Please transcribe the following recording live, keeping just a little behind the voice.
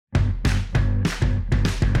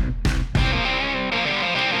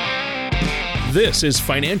This is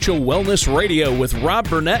Financial Wellness Radio with Rob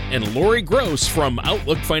Burnett and Lori Gross from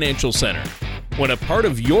Outlook Financial Center. When a part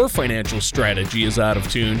of your financial strategy is out of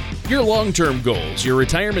tune, your long-term goals, your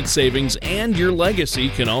retirement savings, and your legacy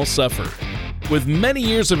can all suffer. With many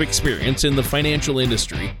years of experience in the financial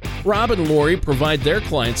industry, Rob and Lori provide their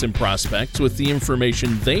clients and prospects with the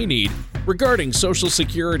information they need regarding Social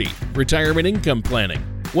Security, retirement income planning,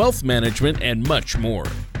 wealth management, and much more.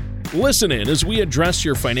 Listen in as we address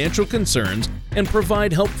your financial concerns and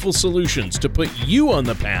provide helpful solutions to put you on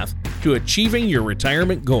the path to achieving your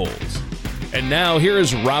retirement goals. And now, here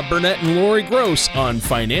is Rob Burnett and Lori Gross on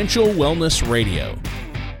Financial Wellness Radio.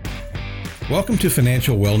 Welcome to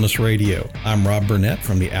Financial Wellness Radio. I'm Rob Burnett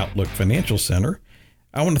from the Outlook Financial Center.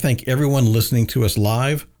 I want to thank everyone listening to us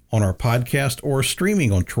live on our podcast or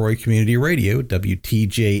streaming on Troy Community Radio,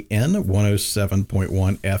 WTJN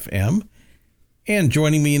 107.1 FM. And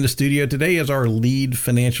joining me in the studio today is our lead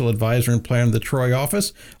financial advisor and planner in the Troy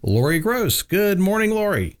office, Lori Gross. Good morning,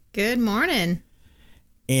 Lori. Good morning.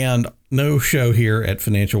 And no show here at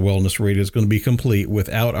Financial Wellness Radio is going to be complete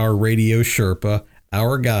without our radio Sherpa,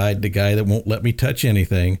 our guide, the guy that won't let me touch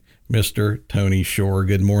anything, Mr. Tony Shore.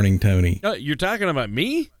 Good morning, Tony. You're talking about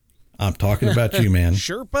me? I'm talking about you, man.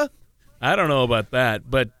 Sherpa? I don't know about that,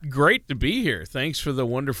 but great to be here. Thanks for the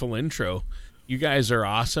wonderful intro. You guys are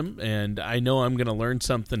awesome, and I know I'm going to learn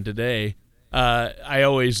something today. I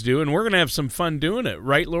always do, and we're going to have some fun doing it.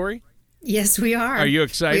 Right, Lori? Yes, we are. Are you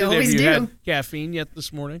excited? We always have you do. had caffeine yet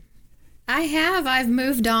this morning? I have. I've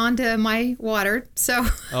moved on to my water, so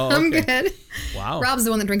I'm good. Wow. Rob's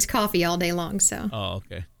the one that drinks coffee all day long, so. Oh,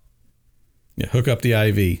 okay. Yeah, hook up the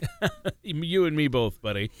IV. You and me both,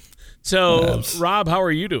 buddy. So, Rob, how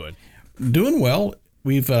are you doing? Doing well.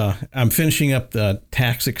 I'm finishing up the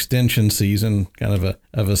tax extension season, kind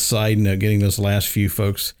of a side note, getting those last few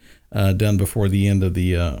folks done before the end of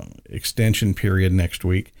the extension period next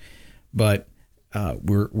week. But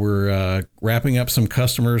we're wrapping up some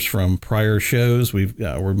customers from prior shows. We've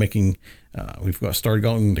started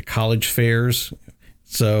going to college fairs,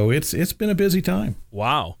 so it's been a busy time.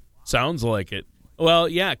 Wow, sounds like it. Well,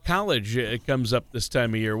 yeah, college it comes up this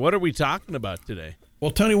time of year. What are we talking about today? Well,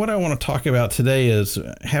 Tony, what I want to talk about today is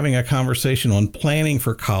having a conversation on planning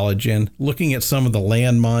for college and looking at some of the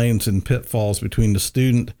landmines and pitfalls between the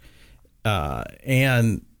student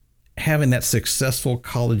and having that successful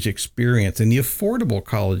college experience and the affordable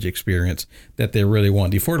college experience that they really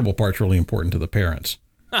want. The affordable part's really important to the parents.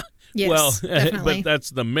 Yes, well, definitely. But that's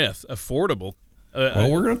the myth, affordable.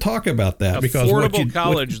 Well, we're going to talk about that. Affordable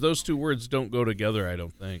college, those two words don't go together, I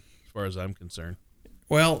don't think, as far as I'm concerned.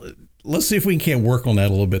 Well, let's see if we can't work on that a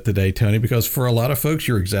little bit today, Tony, because for a lot of folks,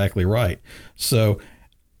 you're exactly right. So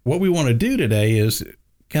what we want to do today is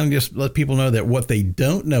kind of just let people know that what they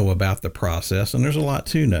don't know about the process, and there's a lot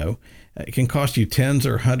to know, it can cost you tens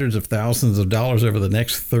or hundreds of thousands of dollars over the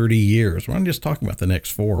next 30 years. We're not just talking about the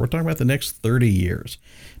next 4. We're talking about the next 30 years.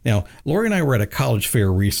 Now, Lori and I were at a college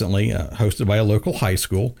fair recently, hosted by a local high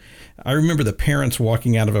school. I remember the parents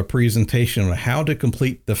walking out of a presentation on how to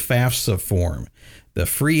complete the FAFSA form, the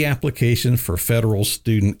free application for federal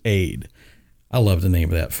student aid. I love the name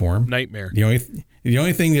of that form. Nightmare. The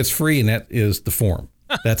only thing that's free, and that is the form.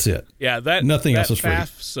 That's it. Yeah, nothing else is free.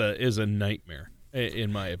 FAFSA is a nightmare,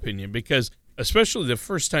 in my opinion, because especially the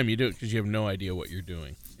first time you do it, because you have no idea what you're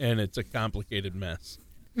doing, and it's a complicated mess.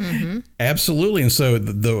 Mm-hmm. Absolutely. And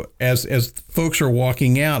so as folks are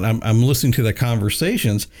walking out, I'm listening to the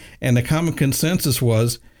conversations, and the common consensus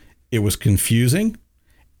was it was confusing,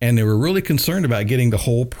 and they were really concerned about getting the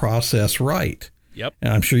whole process right. Yep.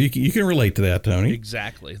 And I'm sure you can relate to that, Tony.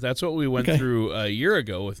 Exactly. That's what we went through a year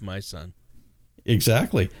ago with my son.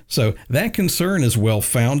 Exactly. So that concern is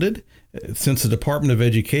well-founded, since the Department of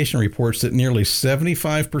Education reports that nearly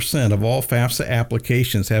 75% of all FAFSA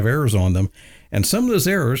applications have errors on them, and some of those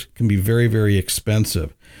errors can be very, very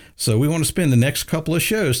expensive. So we want to spend the next couple of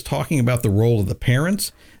shows talking about the role of the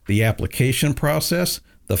parents, the application process,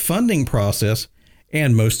 the funding process,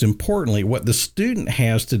 and most importantly, what the student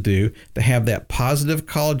has to do to have that positive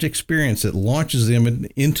college experience that launches them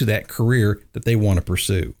into that career that they want to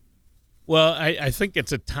pursue. Well, I think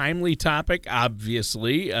it's a timely topic,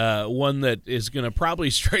 obviously, one that is going to probably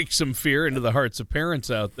strike some fear into the hearts of parents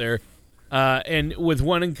out there. And with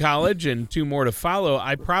one in college and 2 more to follow,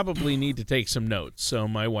 I probably need to take some notes so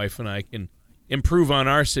my wife and I can improve on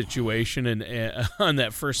our situation and on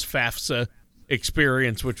that first FAFSA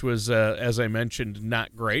experience, which was, as I mentioned,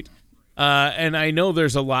 not great. And I know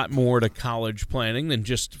there's a lot more to college planning than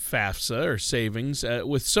just FAFSA or savings.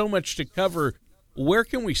 With so much to cover, where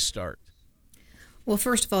can we start? Well,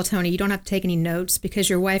 first of all, Tony, you don't have to take any notes because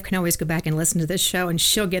your wife can always go back and listen to this show and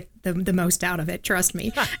she'll get the most out of it. Trust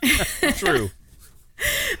me. True.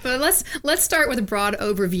 But let's start with a broad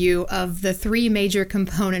overview of the three major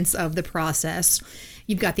components of the process.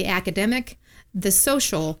 You've got the academic, the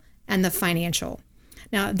social, and the financial.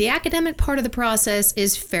 Now, the academic part of the process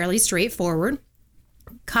is fairly straightforward.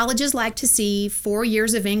 Colleges like to see 4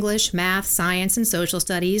 years of English, math, science, and social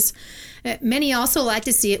studies. Many also like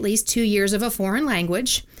to see at least 2 years of a foreign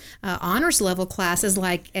language. Honors level classes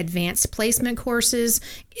like advanced placement courses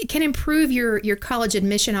can improve your college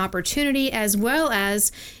admission opportunity as well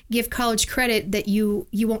as give college credit that you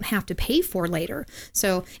won't have to pay for later.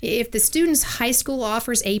 So if the student's high school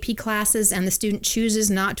offers AP classes and the student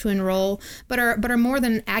chooses not to enroll but are more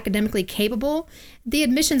than academically capable, the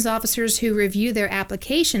admissions officers who review their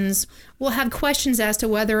applications will have questions as to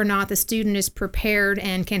whether or not the student is prepared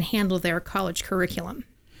and can handle their college curriculum.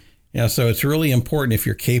 Yeah, so it's really important if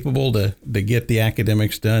you're capable to get the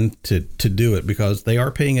academics done to do it because they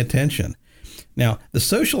are paying attention. Now, the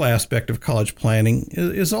social aspect of college planning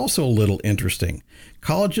is also a little interesting.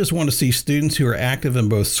 Colleges want to see students who are active in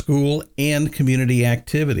both school and community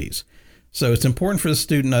activities. So it's important for the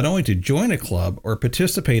student not only to join a club or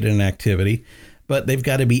participate in an activity, but they've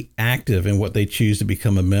got to be active in what they choose to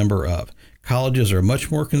become a member of. Colleges are much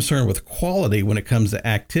more concerned with quality when it comes to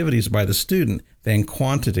activities by the student than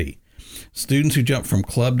quantity. Students who jump from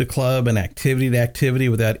club to club and activity to activity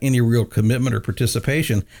without any real commitment or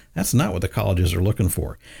participation, that's not what the colleges are looking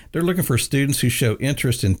for. They're looking for students who show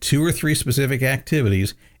interest in 2 or 3 specific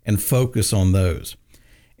activities and focus on those.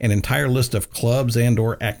 An entire list of clubs and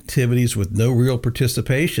or activities with no real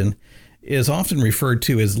participation is often referred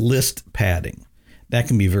to as list padding. That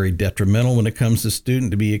can be very detrimental when it comes to a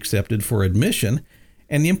student to be accepted for admission.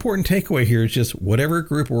 And the important takeaway here is just whatever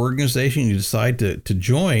group or organization you decide to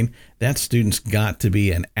join, that student's got to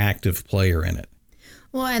be an active player in it.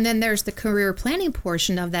 Well, and then there's the career planning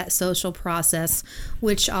portion of that social process,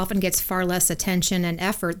 which often gets far less attention and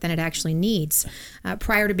effort than it actually needs.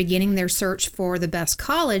 Prior to beginning their search for the best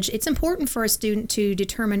college, it's important for a student to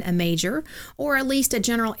determine a major or at least a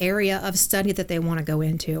general area of study that they want to go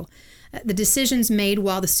into. The decisions made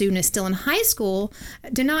while the student is still in high school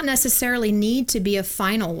do not necessarily need to be a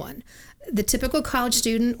final one. The typical college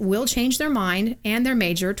student will change their mind and their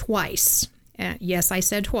major twice. Yes, I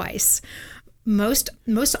said twice. Most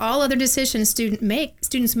all other decisions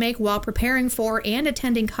students make while preparing for and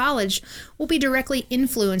attending college will be directly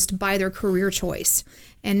influenced by their career choice.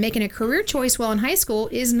 And making a career choice while in high school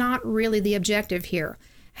is not really the objective here.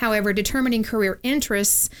 However, determining career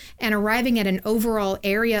interests and arriving at an overall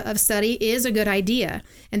area of study is a good idea.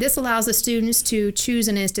 And this allows the students to choose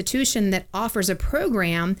an institution that offers a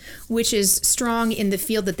program which is strong in the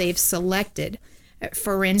field that they've selected.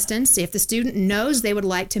 For instance, if the student knows they would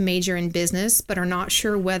like to major in business but are not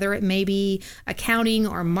sure whether it may be accounting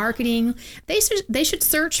or marketing, they should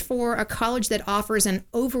search for a college that offers an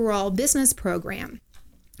overall business program.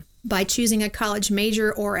 By choosing a college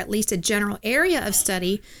major or at least a general area of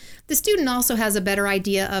study, the student also has a better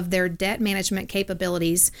idea of their debt management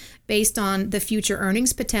capabilities based on the future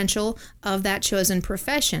earnings potential of that chosen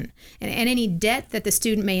profession. And any debt that the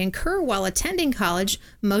student may incur while attending college,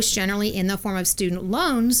 most generally in the form of student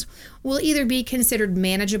loans, will either be considered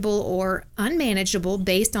manageable or unmanageable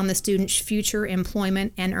based on the student's future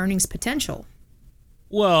employment and earnings potential.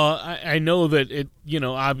 Well, I know that it,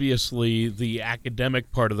 obviously the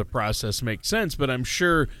academic part of the process makes sense, but I'm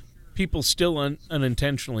sure people still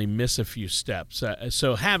unintentionally miss a few steps.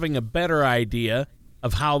 So having a better idea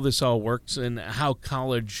of how this all works and how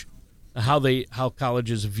colleges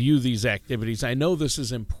view these activities. I know this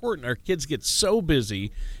is important. Our kids get so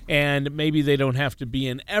busy, and maybe they don't have to be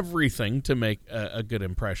in everything to make a good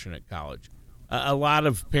impression at college. A lot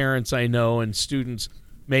of parents I know and students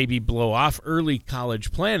maybe blow off early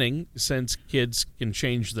college planning since kids can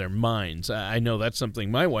change their minds. I know that's something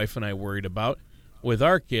my wife and I worried about with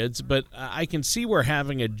our kids, but I can see where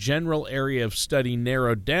having a general area of study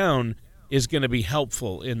narrowed down is going to be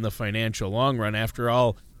helpful in the financial long run. After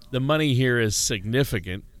all, the money here is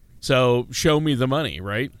significant. So show me the money,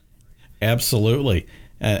 right? Absolutely.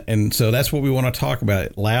 And so that's what we want to talk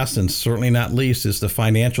about. Last and certainly not least is the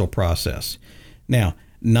financial process. Now,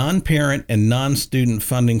 non-parent and non-student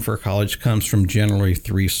funding for college comes from generally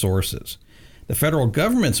 3 sources. The federal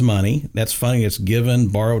government's money, that's funding that's given,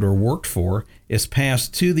 borrowed, or worked for, is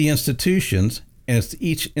passed to the institutions, and it's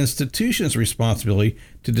each institution's responsibility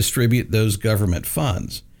to distribute those government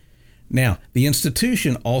funds. Now, the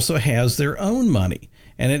institution also has their own money,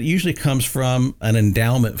 And it usually comes from an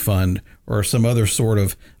endowment fund or some other sort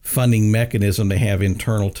of funding mechanism they have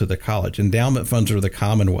internal to the college. Endowment funds are the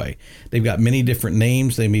common way. They've got many different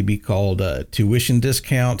names. They may be called tuition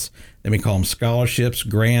discounts. They may call them scholarships,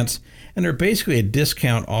 grants, and they're basically a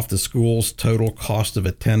discount off the school's total cost of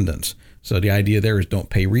attendance. So the idea there is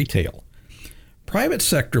don't pay retail. Private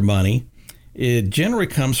sector money, it generally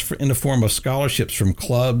comes in the form of scholarships from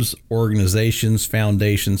clubs, organizations,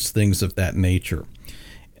 foundations, things of that nature.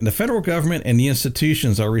 And the federal government and the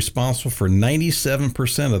institutions are responsible for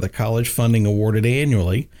 97% of the college funding awarded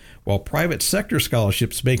annually, while private sector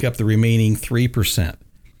scholarships make up the remaining 3%.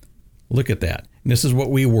 Look at that. And this is what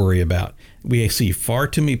we worry about. We see far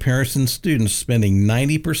too many parents and students spending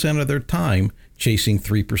 90% of their time chasing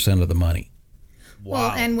 3% of the money. Wow.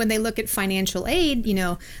 Well, and when they look at financial aid,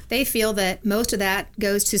 they feel that most of that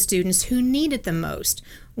goes to students who need it the most,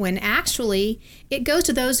 when actually it goes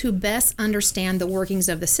to those who best understand the workings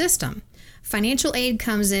of the system. Financial aid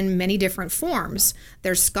comes in many different forms.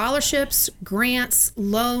 There's scholarships, grants,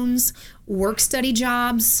 loans, work-study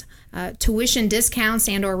jobs, tuition discounts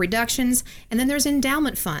and or reductions, and then there's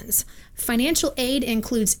endowment funds. Financial aid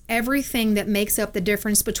includes everything that makes up the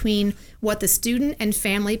difference between what the student and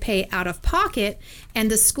family pay out of pocket and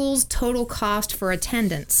the school's total cost for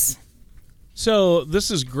attendance. So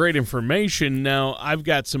this is great information. Now, I've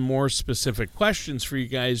got some more specific questions for you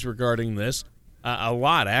guys regarding this. A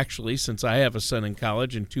lot, actually, since I have a son in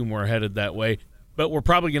college and 2 more headed that way. But we're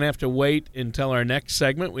probably going to have to wait until our next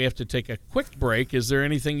segment. We have to take a quick break. Is there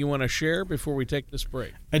anything you want to share before we take this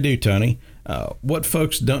break? I do, Tony. What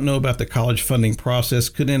folks don't know about the college funding process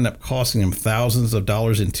could end up costing them thousands of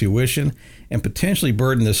dollars in tuition and potentially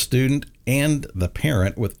burden the student and the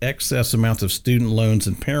parent with excess amounts of student loans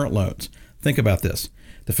and parent loans. Think about this.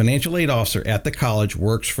 The financial aid officer at the college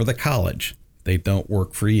works for the college. They don't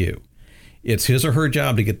work for you. It's his or her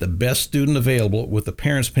job to get the best student available with the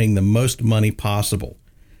parents paying the most money possible.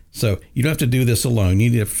 So you don't have to do this alone. You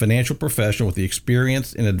need a financial professional with the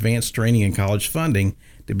experience and advanced training in college funding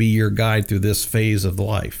to be your guide through this phase of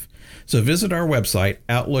life. So visit our website,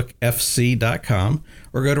 outlookfc.com,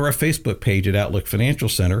 or go to our Facebook page at Outlook Financial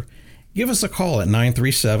Center. Give us a call at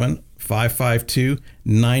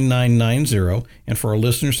 937-552-9990. And for our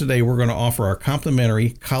listeners today, we're going to offer our complimentary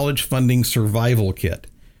College Funding Survival Kit.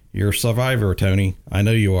 You're a survivor, Tony. I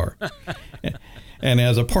know you are. And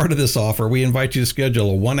as a part of this offer, we invite you to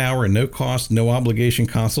schedule a 1-hour, no-cost, no-obligation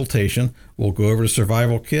consultation. We'll go over the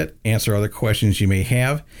survival kit, answer other questions you may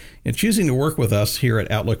have. And choosing to work with us here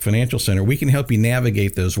at Outlook Financial Center, we can help you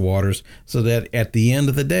navigate those waters so that at the end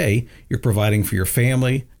of the day, you're providing for your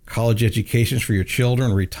family, college educations for your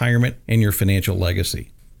children, retirement, and your financial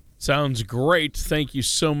legacy. Sounds great. Thank you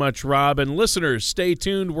so much, Rob. And listeners, stay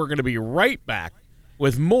tuned. We're going to be right back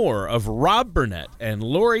with more of Rob Burnett and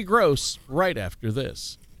Lori Gross right after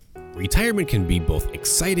this. Retirement can be both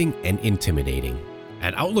exciting and intimidating.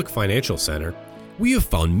 At Outlook Financial Center, we have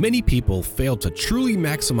found many people fail to truly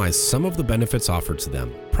maximize some of the benefits offered to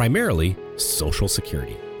them, primarily Social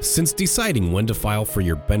Security. Since deciding when to file for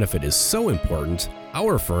your benefit is so important,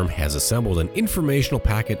 our firm has assembled an informational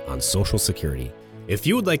packet on Social Security. If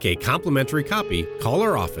you would like a complimentary copy, call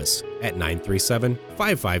our office at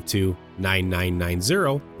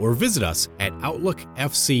 937-552-9990 or visit us at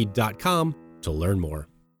outlookfc.com to learn more.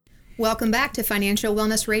 Welcome back to Financial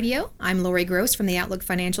Wellness Radio. I'm Lori Gross from the Outlook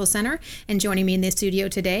Financial Center, and joining me in the studio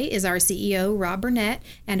today is our CEO, Rob Burnett,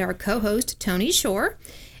 and our co-host, Tony Shore.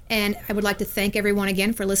 And I would like to thank everyone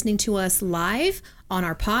again for listening to us live on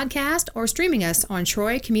our podcast or streaming us on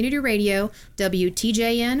Troy Community Radio,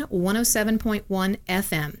 WTJN 107.1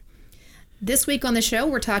 FM. This week on the show,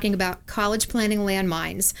 we're talking about college planning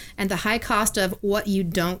landmines and the high cost of what you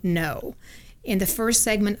don't know. In the first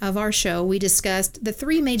segment of our show, we discussed the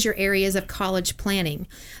 3 major areas of college planning: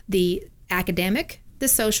 the academic, the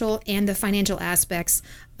social, and the financial aspects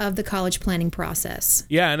of the college planning process.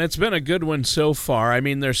 Yeah, and it's been a good one so far. I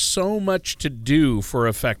mean, there's so much to do for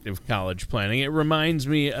effective college planning. It reminds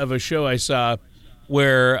me of a show I saw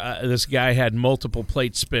where this guy had multiple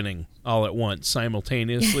plates spinning all at once,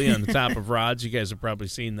 simultaneously on the top of rods. You guys have probably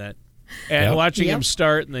seen that. And watching him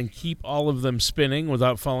start and then keep all of them spinning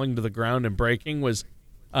without falling to the ground and breaking was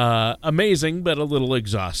amazing, but a little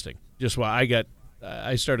exhausting.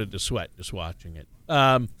 I started to sweat just watching it.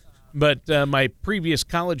 But my previous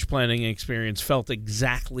college planning experience felt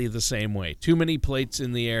exactly the same way. Too many plates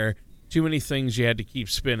in the air, too many things you had to keep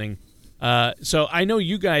spinning. So I know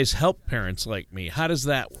you guys help parents like me. How does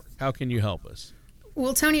that work? How can you help us?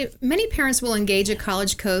 Well, Tony, many parents will engage a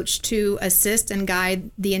college coach to assist and guide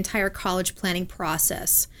the entire college planning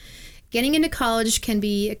process. Getting into college can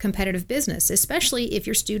be a competitive business, especially if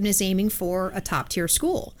your student is aiming for a top-tier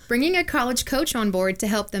school. Bringing a college coach on board to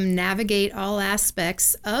help them navigate all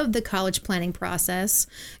aspects of the college planning process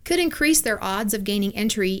could increase their odds of gaining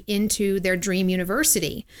entry into their dream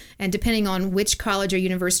university. And depending on which college or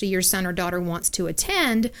university your son or daughter wants to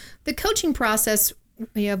attend, the coaching process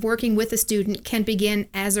of working with a student can begin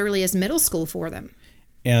as early as middle school for them.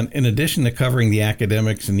 And in addition to covering the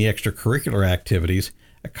academics and the extracurricular activities,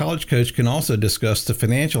 a college coach can also discuss the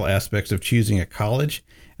financial aspects of choosing a college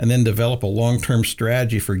and then develop a long-term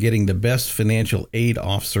strategy for getting the best financial aid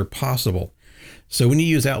officer possible. So when you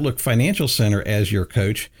use Outlook Financial Center as your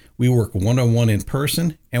coach, we work one-on-one in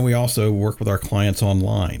person, and we also work with our clients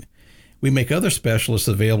online. We make other specialists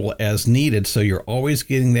available as needed, so you're always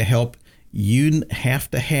getting the help you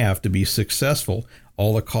have to be successful.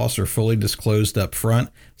 All the costs are fully disclosed up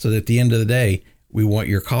front, so that at the end of the day, we want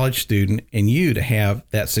your college student and you to have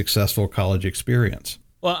that successful college experience.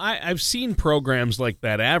 Well, I've seen programs like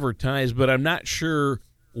that advertised, but I'm not sure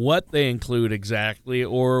what they include exactly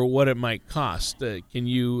or what it might cost. Can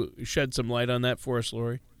you shed some light on that for us,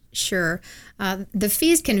 Lori? Sure. The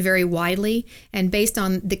fees can vary widely and based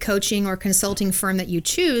on the coaching or consulting firm that you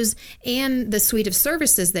choose and the suite of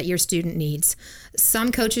services that your student needs.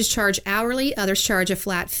 Some coaches charge hourly, others charge a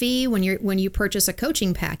flat fee when you purchase a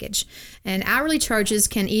coaching package. And hourly charges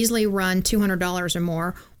can easily run $200 or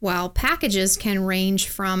more, while packages can range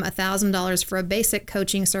from $1,000 for a basic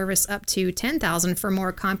coaching service up to $10,000 for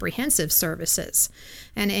more comprehensive services.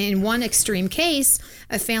 And in one extreme case,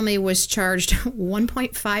 a family was charged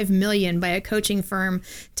 $1.5 million by a coaching firm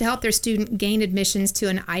to help their student gain admissions to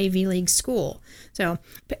an Ivy League school. So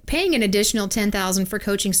paying an additional $10,000 for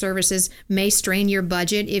coaching services may strain your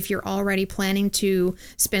budget if you're already planning to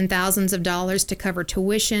spend thousands of dollars to cover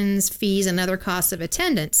tuitions, fees, and other costs of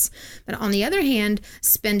attendance. But on the other hand,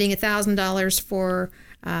 spending $1,000 for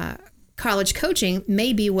college coaching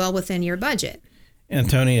may be well within your budget. And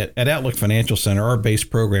Tony, at Outlook Financial Center, our base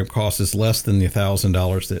program cost is less than the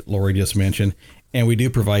 $1,000 that Lori just mentioned, and we do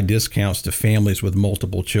provide discounts to families with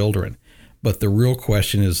multiple children. But the real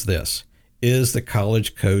question is this: is the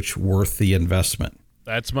college coach worth the investment?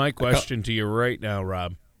 That's my question to you right now,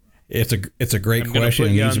 Rob. It's a great question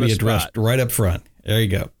and needs to be addressed right up front. There you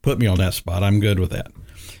go. Put me on that spot. I'm good with that.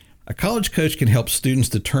 A college coach can help students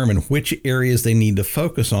determine which areas they need to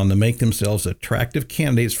focus on to make themselves attractive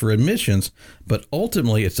candidates for admissions, but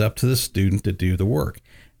ultimately it's up to the student to do the work.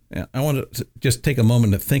 Now, I want to just take a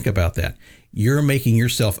moment to think about that. You're making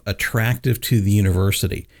yourself attractive to the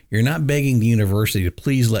university. You're not begging the university to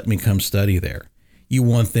please let me come study there. You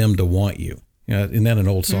want them to want you. Isn't that an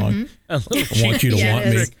old song? A little I want you to want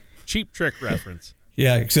me. Cheap trick reference.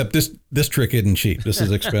 Yeah, except this trick isn't cheap. This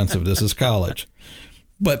is expensive. This is college.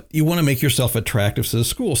 But you want to make yourself attractive to the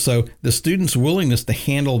school. So the student's willingness to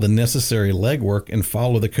handle the necessary legwork and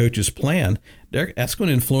follow the coach's plan, that's going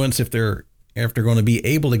to influence if they're going to be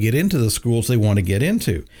able to get into the schools they want to get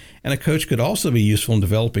into. And a coach could also be useful in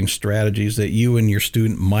developing strategies that you and your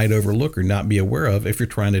student might overlook or not be aware of if you're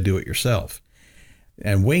trying to do it yourself.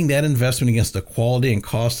 And weighing that investment against the quality and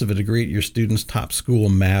cost of a degree at your student's top school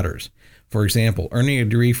matters. For example, earning a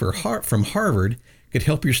degree from Harvard could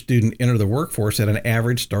help your student enter the workforce at an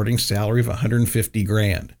average starting salary of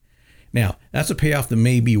 $150,000. Now, that's a payoff that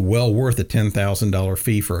may be well worth a $10,000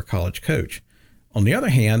 fee for a college coach. On the other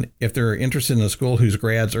hand, if they're interested in a school whose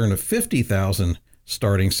grads earn a $50,000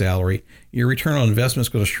 starting salary, your return on investment is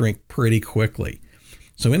going to shrink pretty quickly.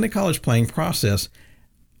 So in the college planning process,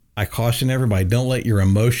 I caution everybody, don't let your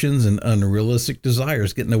emotions and unrealistic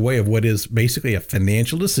desires get in the way of what is basically a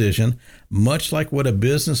financial decision, much like what a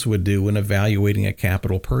business would do when evaluating a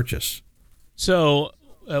capital purchase. So,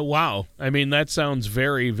 wow. I mean, that sounds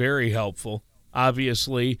very, very helpful,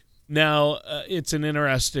 obviously. Now, it's an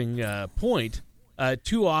interesting point.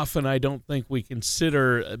 Too often, I don't think we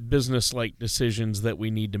consider business-like decisions that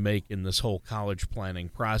we need to make in this whole college planning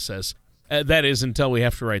process. That is until we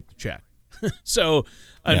have to write the check. So,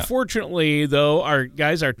 unfortunately, though, our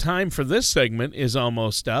time for this segment is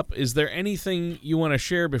almost up. Is there anything you want to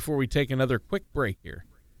share before we take another quick break here?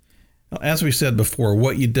 Well, as we said before,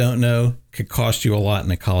 what you don't know could cost you a lot in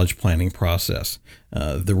the college planning process.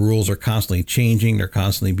 The rules are constantly changing. They're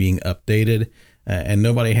constantly being updated. And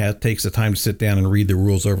nobody takes the time to sit down and read the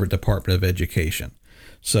rules over at Department of Education.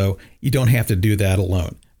 So you don't have to do that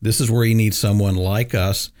alone. This is where you need someone like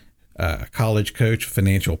us, a college coach,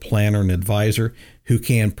 financial planner, and advisor who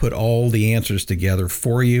can put all the answers together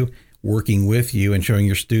for you, working with you and showing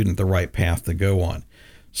your student the right path to go on.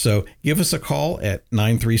 So give us a call at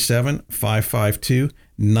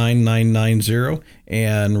 937-552-9990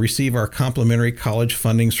 and receive our complimentary college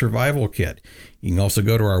funding survival kit. You can also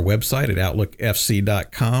go to our website at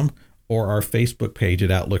outlookfc.com or our Facebook page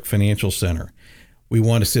at Outlook Financial Center. We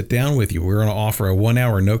want to sit down with you. We're going to offer a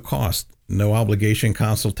 1-hour, no cost, no obligation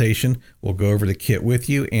consultation. We'll go over the kit with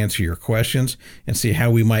you, answer your questions, and see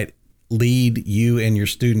how we might lead you and your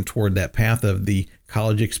student toward that path of the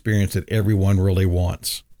college experience that everyone really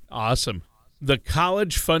wants. Awesome. The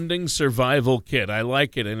College Funding Survival Kit. I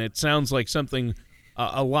like it, and it sounds like something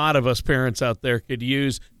a lot of us parents out there could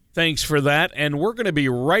use. Thanks for that, and we're going to be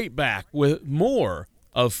right back with more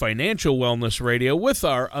of Financial Wellness Radio with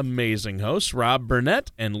our amazing hosts, Rob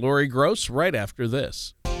Burnett and Lori Gross, right after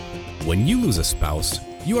this. When you lose a spouse,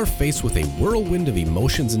 you are faced with a whirlwind of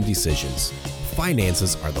emotions and decisions.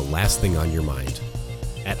 Finances are the last thing on your mind.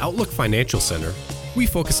 At Outlook Financial Center, we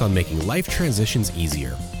focus on making life transitions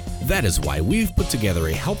easier. That is why we've put together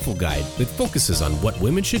a helpful guide that focuses on what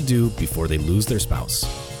women should do before they lose their spouse.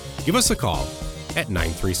 Give us a call at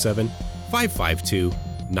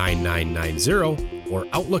 937-552-9990 or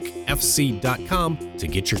OutlookFC.com to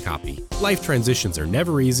get your copy. Life transitions are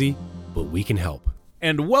never easy, but we can help.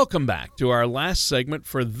 And welcome back to our last segment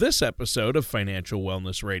for this episode of Financial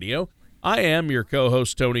Wellness Radio. I am your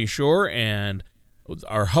co-host, Tony Shore, and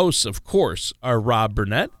our hosts, of course, are Rob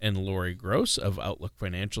Burnett and Lori Gross of Outlook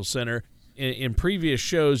Financial Center. In previous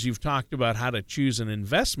shows, you've talked about how to choose an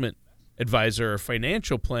investment advisor or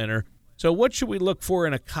financial planner. So what should we look for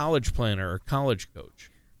in a college planner or college coach?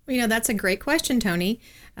 Well, that's a great question, Tony.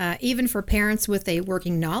 Even for parents with a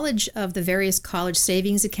working knowledge of the various college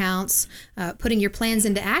savings accounts, putting your plans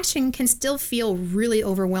into action can still feel really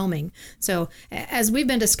overwhelming. So as we've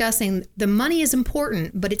been discussing, the money is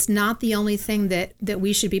important, but it's not the only thing that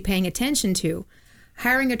we should be paying attention to.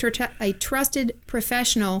 Hiring a trusted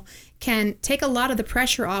professional can take a lot of the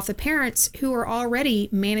pressure off the parents who are already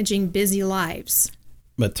managing busy lives.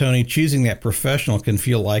 But Tony, choosing that professional can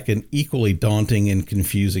feel like an equally daunting and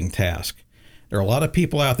confusing task. There are a lot of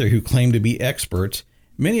people out there who claim to be experts,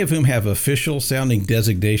 many of whom have official sounding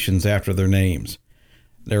designations after their names.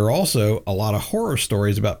 There are also a lot of horror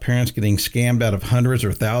stories about parents getting scammed out of hundreds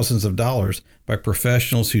or thousands of dollars by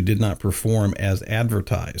professionals who did not perform as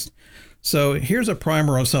advertised. So here's a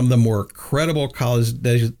primer on some of the more credible college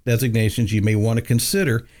designations you may want to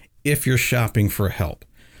consider if you're shopping for help.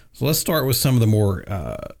 So let's start with some of the more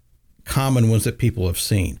common ones that people have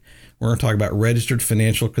seen. We're going to talk about registered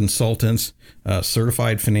financial consultants,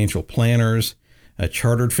 certified financial planners,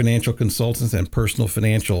 chartered financial consultants, and personal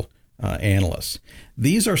financial analysts.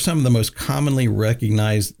 These are some of the most commonly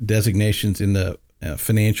recognized designations in the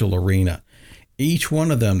financial arena. Each one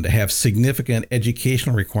of them to have significant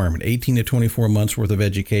educational requirement, 18 to 24 months worth of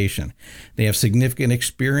education. They have significant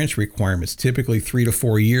experience requirements, typically 3 to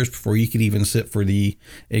 4 years before you could even sit for the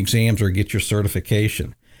exams or get your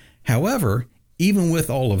certification. However, even with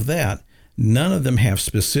all of that, none of them have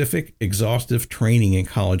specific, exhaustive training in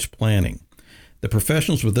college planning. The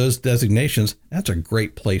professionals with those designations, that's a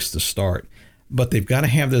great place to start. But they've got to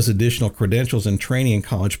have those additional credentials and training in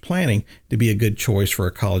college planning to be a good choice for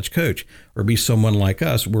a college coach, or be someone like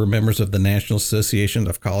us. We're members of the National Association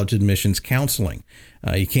of College Admissions Counseling.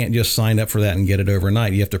 You can't just sign up for that and get it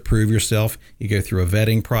overnight. You have to prove yourself. You go through a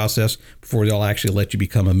vetting process before they'll actually let you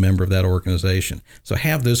become a member of that organization. So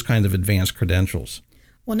have those kinds of advanced credentials.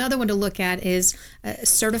 Well, another one to look at is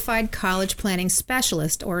Certified College Planning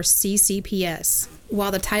Specialist, or CCPS.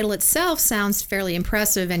 While the title itself sounds fairly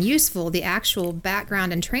impressive and useful, the actual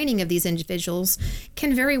background and training of these individuals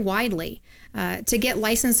can vary widely. To get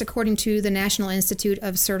licensed according to the National Institute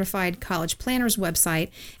of Certified College Planners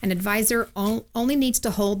website, an advisor only needs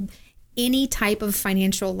to hold any type of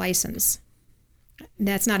financial license.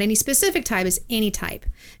 That's not any specific type, it's any type.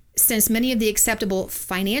 Since many of the acceptable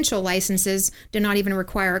financial licenses do not even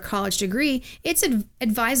require a college degree, it's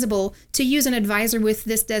advisable to use an advisor with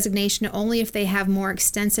this designation only if they have more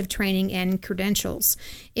extensive training and credentials.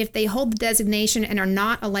 If they hold the designation and are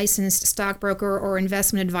not a licensed stockbroker or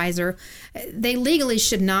investment advisor, they legally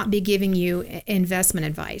should not be giving you investment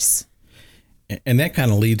advice. And that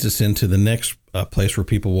kind of leads us into the next place where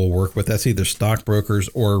people will work with. That's either stockbrokers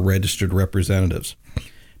or registered representatives.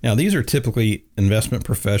 Now, these are typically investment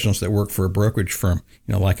professionals that work for a brokerage firm,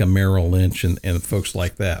 like a Merrill Lynch and folks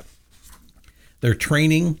like that. Their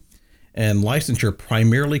training and licensure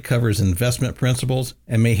primarily covers investment principles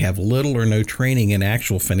and may have little or no training in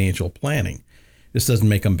actual financial planning. This doesn't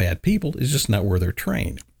make them bad people. It's just not where they're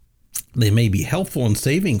trained. They may be helpful in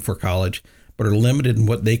saving for college, but are limited in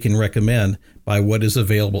what they can recommend by what is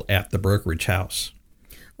available at the brokerage house.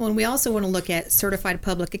 Well, and we also want to look at certified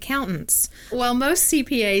public accountants. While most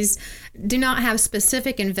CPAs do not have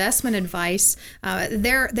specific investment advice,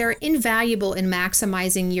 they're invaluable in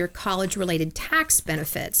maximizing your college-related tax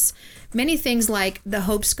benefits. Many things like the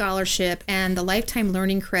Hope Scholarship and the Lifetime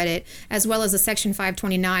Learning Credit, as well as the Section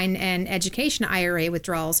 529 and Education IRA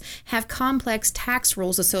withdrawals, have complex tax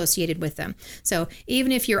rules associated with them. So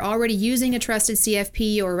even if you're already using a trusted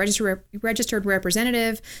CFP or registered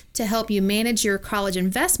representative to help you manage your college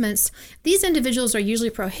investments, these individuals are usually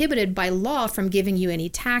prohibited by law from giving you any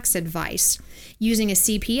tax advice. Using a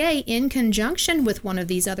CPA in conjunction with one of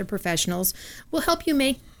these other professionals will help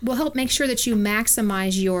make sure that you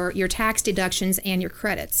maximize your tax deductions and your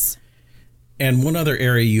credits. And one other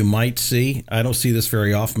area you might see, I don't see this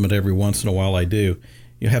very often, but every once in a while I do,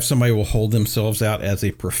 you have somebody who will hold themselves out as a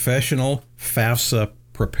professional FAFSA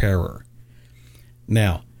preparer.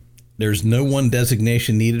 Now, there's no one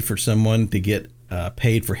designation needed for someone to get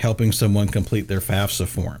paid for helping someone complete their FAFSA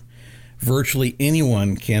form. Virtually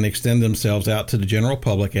anyone can extend themselves out to the general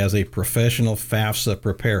public as a professional FAFSA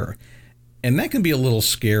preparer. And that can be a little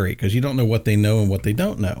scary because you don't know what they know and what they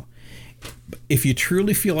don't know. If you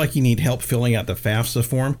truly feel like you need help filling out the FAFSA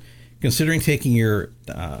form, considering taking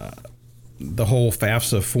the whole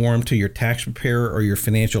FAFSA form to your tax preparer or your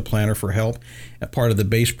financial planner for help, a part of the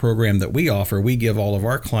base program that we offer, we give all of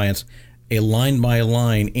our clients a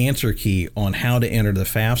line-by-line answer key on how to enter the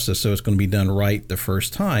FAFSA so it's going to be done right the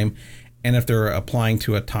first time. And if they're applying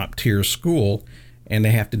to a top-tier school and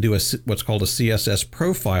they have to do what's called a CSS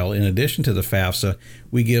profile in addition to the FAFSA,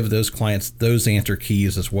 we give those clients those answer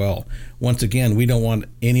keys as well. Once again, we don't want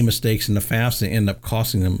any mistakes in the FAFSA to end up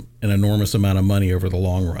costing them an enormous amount of money over the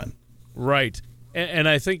long run. Right. And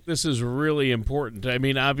I think this is really important. I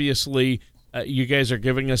mean, obviously, you guys are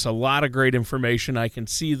giving us a lot of great information. I can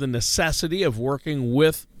see the necessity of working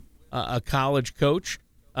with a college coach.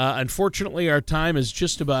 Unfortunately, our time is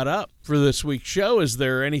just about up for this week's show. Is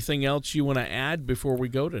there anything else you want to add before we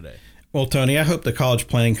go today? Well, Tony, I hope the college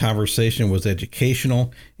planning conversation was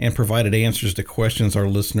educational and provided answers to questions our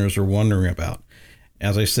listeners are wondering about.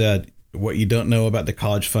 As I said, what you don't know about the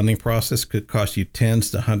college funding process could cost you tens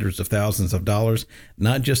to hundreds of thousands of dollars,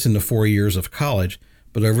 not just in the 4 years of college,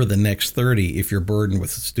 but over the next 30 if you're burdened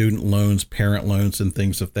with student loans, parent loans, and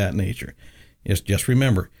things of that nature. Just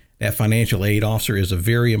remember, that financial aid officer is a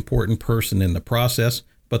very important person in the process,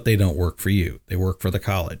 but they don't work for you. They work for the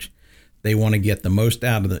college. They want to get the most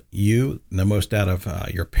out of you, the most out of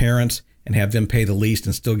your parents, and have them pay the least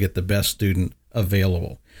and still get the best student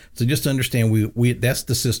available. So just understand, we that's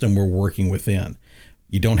the system we're working within.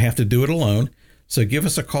 You don't have to do it alone. So give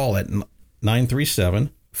us a call at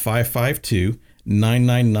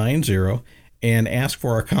 937-552-9990 and ask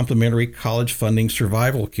for our complimentary college funding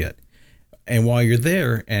survival kit. And while you're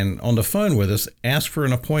there and on the phone with us, ask for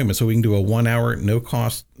an appointment so we can do a 1-hour, no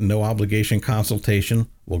cost, no obligation consultation.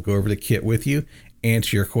 We'll go over the kit with you,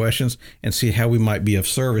 answer your questions, and see how we might be of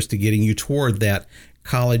service to getting you toward that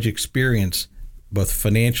college experience, both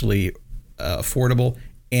financially affordable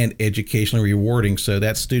and educationally rewarding, so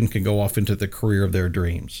that student can go off into the career of their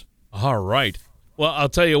dreams. All right. Well, I'll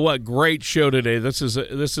tell you what, great show today. This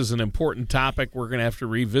is an important topic. We're going to have to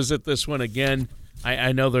revisit this one again.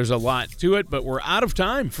 I know there's a lot to it, but we're out of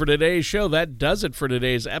time for today's show. That does it for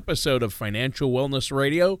today's episode of Financial Wellness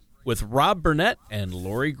Radio with Rob Burnett and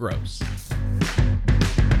Lori Gross.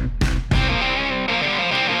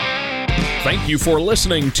 Thank you for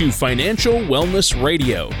listening to Financial Wellness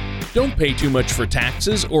Radio. Don't pay too much for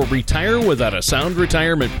taxes or retire without a sound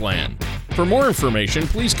retirement plan. For more information,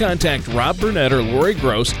 please contact Rob Burnett or Lori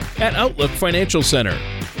Gross at Outlook Financial Center.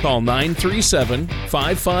 Call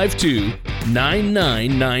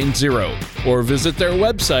 937-552-9990 or visit their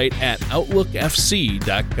website at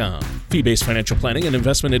outlookfc.com. Fee-based financial planning and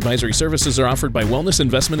investment advisory services are offered by Wellness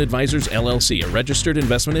Investment Advisors, LLC, a registered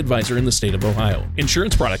investment advisor in the state of Ohio.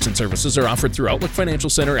 Insurance products and services are offered through Outlook Financial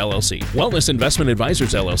Center, LLC. Wellness Investment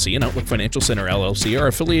Advisors, LLC, and Outlook Financial Center, LLC are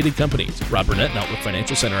affiliated companies. Rob Burnett and Outlook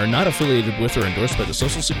Financial Center are not affiliated with or endorsed by the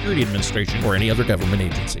Social Security Administration or any other government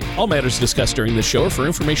agency. All matters discussed during this show are for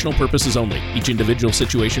informational purposes only. Each individual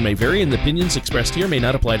situation may vary, and the opinions expressed here may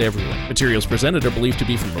not apply to everyone. Materials presented are believed to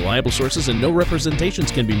be from reliable sources, and no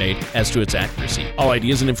representations can be made as to its accuracy. All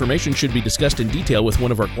ideas and information should be discussed in detail with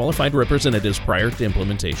one of our qualified representatives prior to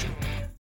implementation.